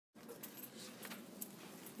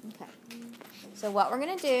Okay. So what we're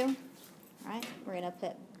going to do, right, we're going to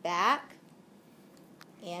put back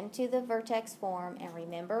into the vertex form, and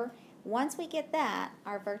remember, once we get that,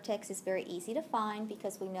 our vertex is very easy to find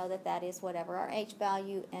because we know that that is whatever our h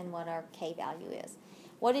value and what our k value is.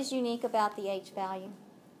 What is unique about the h value?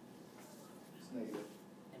 It's negative.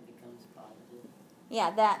 And becomes positive. Yeah,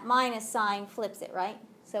 that minus sign flips it, right?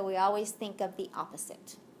 So we always think of the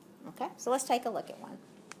opposite. Okay, so let's take a look at one.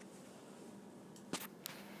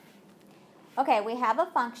 Okay, we have a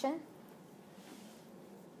function.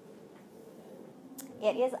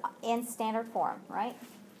 It is in standard form, right?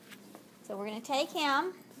 So we're going to take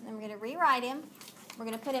him, and we're going to rewrite him. We're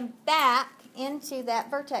going to put him back into that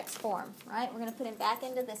vertex form, right? We're going to put him back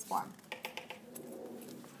into this form.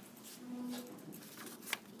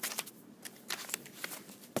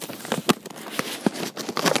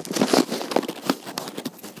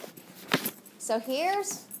 So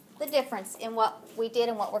here's the difference in what we did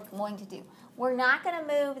and what we're going to do. We're not going to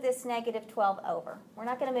move this negative 12 over. We're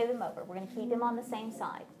not going to move him over. We're going to keep him on the same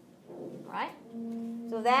side. Right?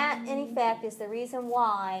 So that, in effect, is the reason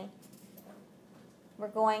why we're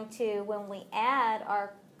going to, when we add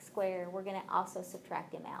our square, we're going to also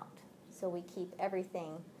subtract him out. So we keep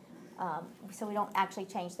everything, so we don't actually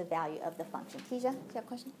change the value of the function. Tisha, do you have a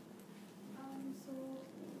question? So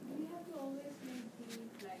we have to always make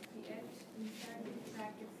the, like, the h inside the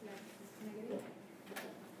brackets like negative?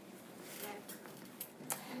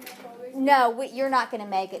 No, you're not going to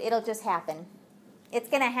make it. It'll just happen. It's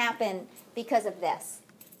going to happen because of this.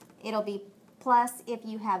 It'll be plus if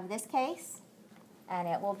you have this case, and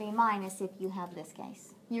it will be minus if you have this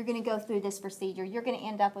case. You're going to go through this procedure. You're going to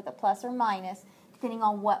end up with a plus or minus, depending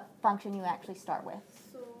on what function you actually start with.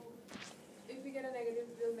 So if we get a negative,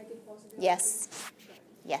 we'll make it positive? Yes.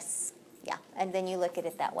 Yes. Yeah. And then you look at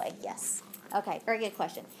it that way. Yes. Okay. Very good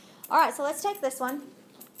question. All right. So let's take this one.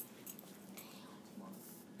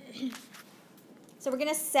 So we're going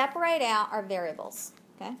to separate out our variables,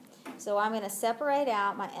 okay? So I'm going to separate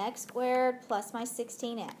out my x squared plus my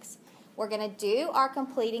 16x. We're going to do our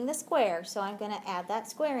completing the square, so I'm going to add that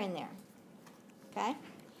square in there, okay?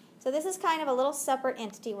 So this is kind of a little separate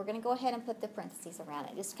entity. We're going to go ahead and put the parentheses around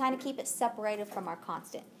it, just kind of keep it separated from our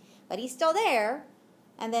constant. But he's still there,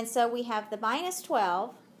 and then so we have the minus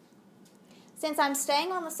 12. Since I'm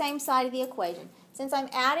staying on the same side of the equation, since I'm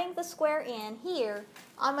adding the square in here,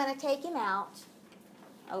 I'm going to take him out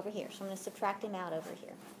over here. So I'm going to subtract him out over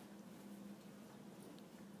here.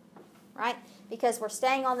 Right? Because we're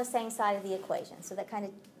staying on the same side of the equation. So that's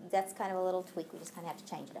kind of a little tweak. We just kind of have to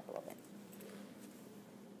change it up a little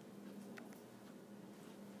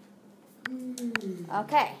bit.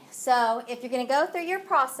 Okay. So if you're going to go through your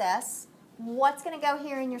process, what's going to go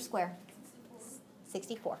here in your square?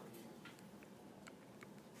 64.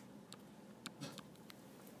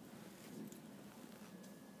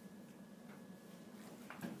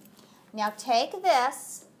 Now take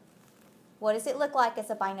this. What does it look like as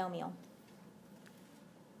a binomial?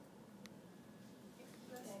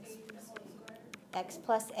 X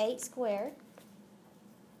plus 8 squared.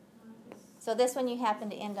 So this one you happen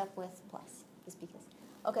to end up with plus, just because.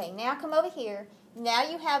 Okay, now come over here. Now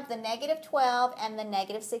you have the negative 12 and the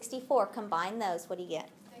negative 64. Combine those. What do you get?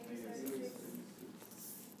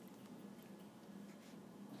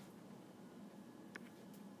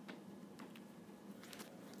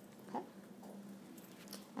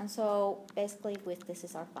 And so basically this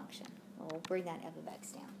is our function. We'll bring that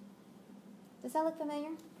f(x) down. Does that look familiar?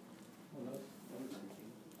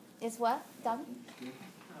 Is what, Doug?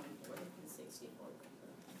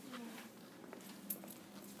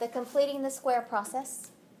 The completing the square process.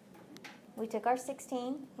 We took our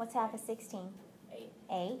 16. What's half of 16?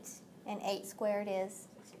 8. And 8 squared is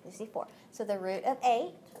 64. So the root of 8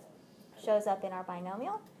 shows up in our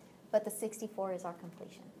binomial, but the 64 is our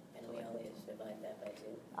completion. And we always divide that by 2.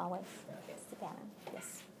 Always. Okay. It's the pattern.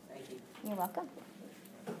 Yes. Thank you. You're welcome.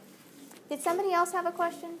 Did somebody else have a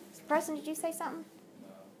question? Preston, did you say something?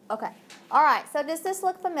 No. Okay. All right. So does this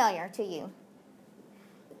look familiar to you?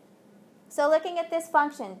 So looking at this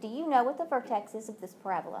function, do you know what the vertex is of this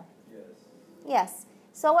parabola? Yes. Yes.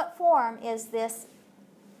 So what form is this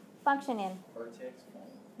function in? Vertex form.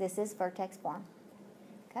 This is vertex form.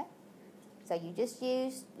 Okay? So you just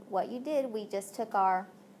used what you did. We just took our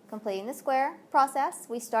completing the square process.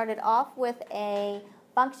 We started off with a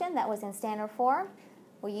function that was in standard form.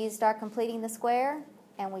 We used our completing the square,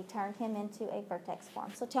 and we turned him into a vertex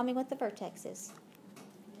form. So tell me what the vertex is.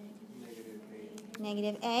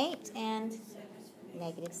 Negative 8. -8 and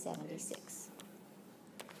negative 76.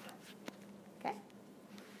 Okay?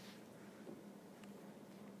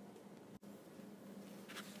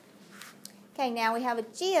 Okay, now we have a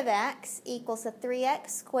g of x equals a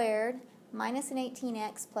 3x squared minus an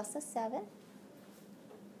 18x plus a 7.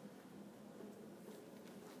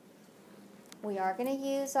 We are going to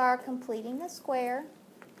use our completing the square.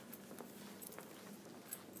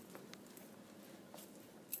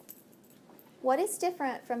 What is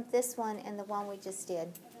different from this one and the one we just did?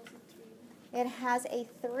 It has a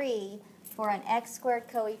 3 for an x squared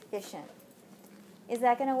coefficient. Is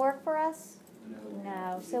that going to work for us?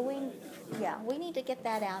 No. So we need to get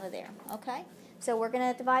that out of there, okay? So we're going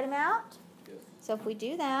to divide them out. So if we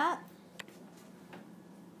do that,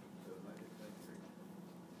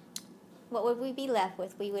 what would we be left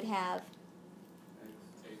with? We would have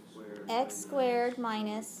x squared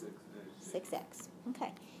minus 6x.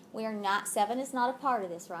 Okay. We are not, 7 is not a part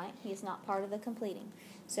of this, right? He is not part of the completing.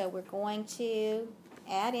 So we're going to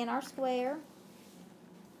add in our square.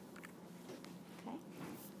 Okay.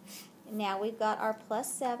 And now we've got our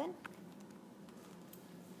plus 7.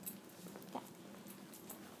 Okay.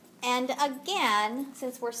 And again,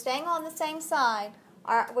 since we're staying on the same side,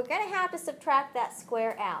 we're going to have to subtract that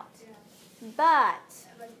square out. But,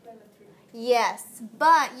 yes,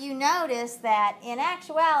 but you notice that in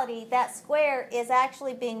actuality, that square is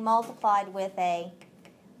actually being multiplied with a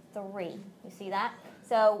 3. You see that?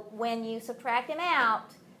 So when you subtract him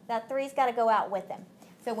out, that 3's got to go out with him.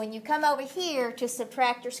 So when you come over here to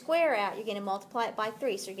subtract your square out, you're going to multiply it by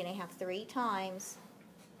 3. So you're going to have 3 times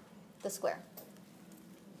the square.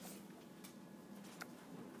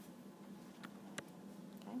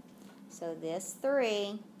 Okay. So this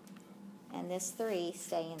 3 and this 3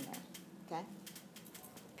 stay in there. Okay.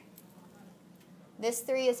 This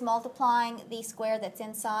 3 is multiplying the square that's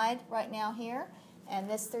inside right now here, and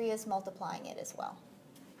this 3 is multiplying it as well.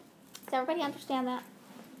 Does everybody understand that?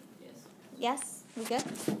 Yes. Yes? We good?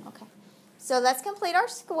 Okay. So let's complete our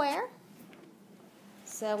square.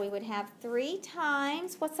 So we would have 3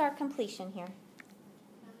 times, what's our completion here?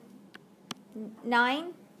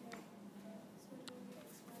 9?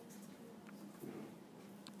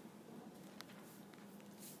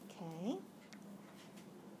 Okay.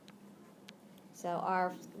 So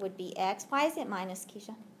our would be x. Why is it minus,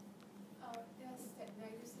 Keisha?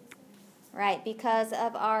 Right, because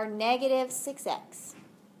of our negative 6x.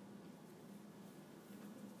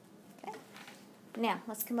 Okay. Now,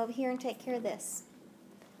 let's come over here and take care of this.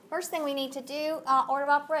 First thing we need to do, order of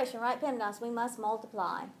operation, right, PEMDAS? We must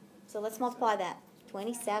multiply. So let's multiply that.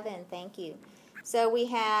 27, thank you. So we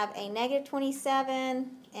have a negative 27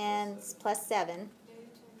 and plus 7.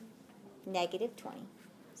 Negative 20.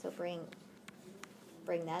 So bring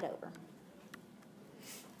that over.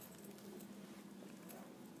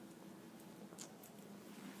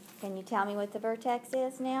 Can you tell me what the vertex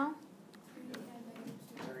is now?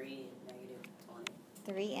 3 and negative 20.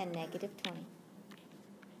 3 and negative 20.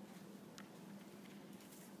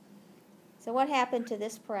 So what happened to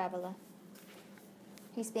this parabola?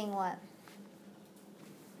 He's being what?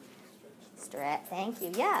 Stretched. Thank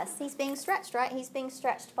you. Yes, he's being stretched, right? He's being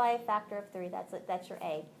stretched by a factor of 3. That's your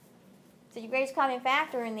A. So your greatest common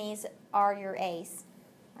factor in these are your A's,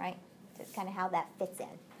 right? So it's kind of how that fits in.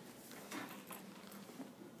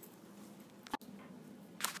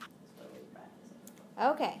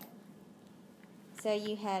 Okay. So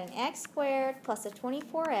you had an x squared plus a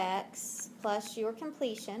 24x plus your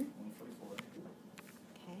completion. 144.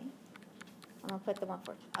 Okay. I'm going to put the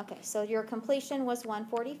 140. Okay, so your completion was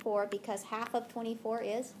 144 because half of 24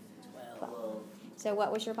 is 12. 12. So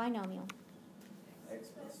what was your binomial? X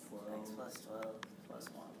plus 12. X plus 12 plus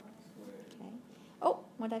 1. Squared. Okay. Oh,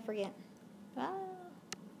 what did I forget? Ah.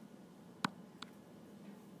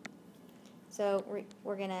 So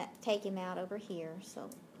we're going to take him out over here. So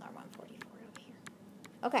our 144 over here.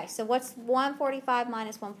 Okay, so what's 145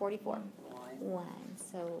 minus 144? 1.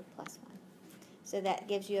 So plus 1. So that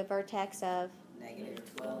gives you a vertex of?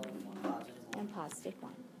 Negative 12 and positive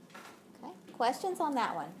 1. Okay. Questions on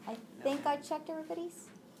that one? I think I checked everybody's.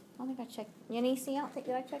 I don't think I checked. Eunice, did I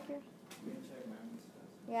check yours? You can check mine.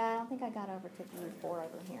 Yeah, I don't think I got over to view 4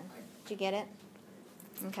 over here. Did you get it?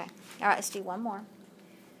 Okay. All right, let's do one more.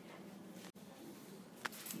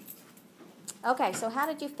 Okay, so how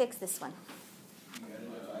did you fix this one?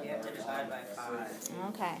 You have to divide by 5.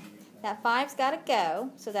 Okay. That 5's got to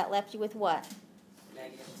go, so that left you with what?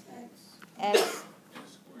 Negative 10. X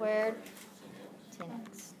squared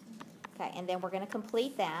 10x. Okay, and then we're going to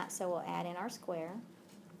complete that, so we'll add in our square.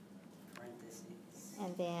 Parentheses.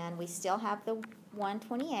 And then we still have the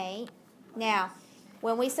 128. Now,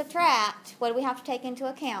 when we subtract, what do we have to take into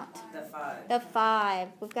account? The 5. The 5.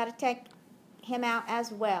 We've got to take him out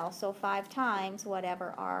as well, so 5 times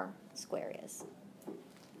whatever our square is.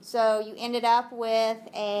 So you ended up with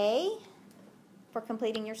a for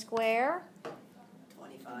completing your square?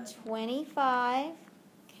 25. 25.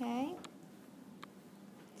 Okay.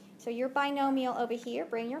 So your binomial over here,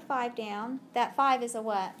 bring your 5 down. That 5 is a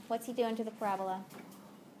what? What's he doing to the parabola?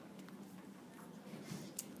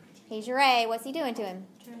 He's your A. What's he doing to him?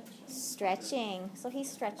 Stretching. So he's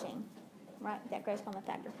stretching. Right? That grows from the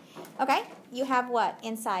factor. Okay. You have what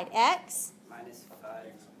inside? X. Minus 5.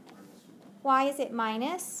 Why is it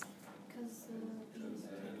minus? Because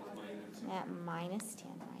At minus 10,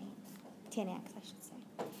 right? 10x, I should say.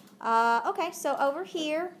 Okay, so over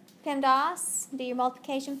here, PEMDAS, do your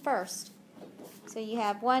multiplication first. So you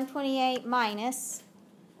have 128 minus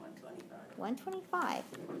 125. 125.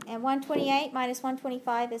 And 128 minus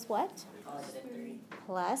 125 is what? Positive 3.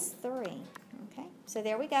 Plus 3. Okay, so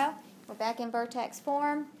there we go. We're back in vertex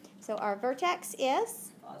form. So our vertex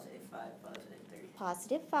is Positive 5, positive 3.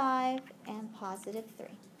 positive 5 and positive 3.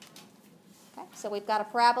 Okay, so we've got a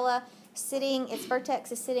parabola sitting, its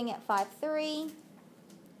vertex is sitting at 5, 3.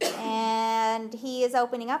 And he is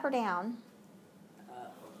opening up or down?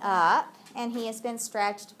 Up. And he has been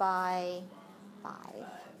stretched by 5. 5.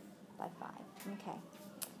 By 5. Okay.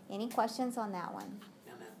 Any questions on that one?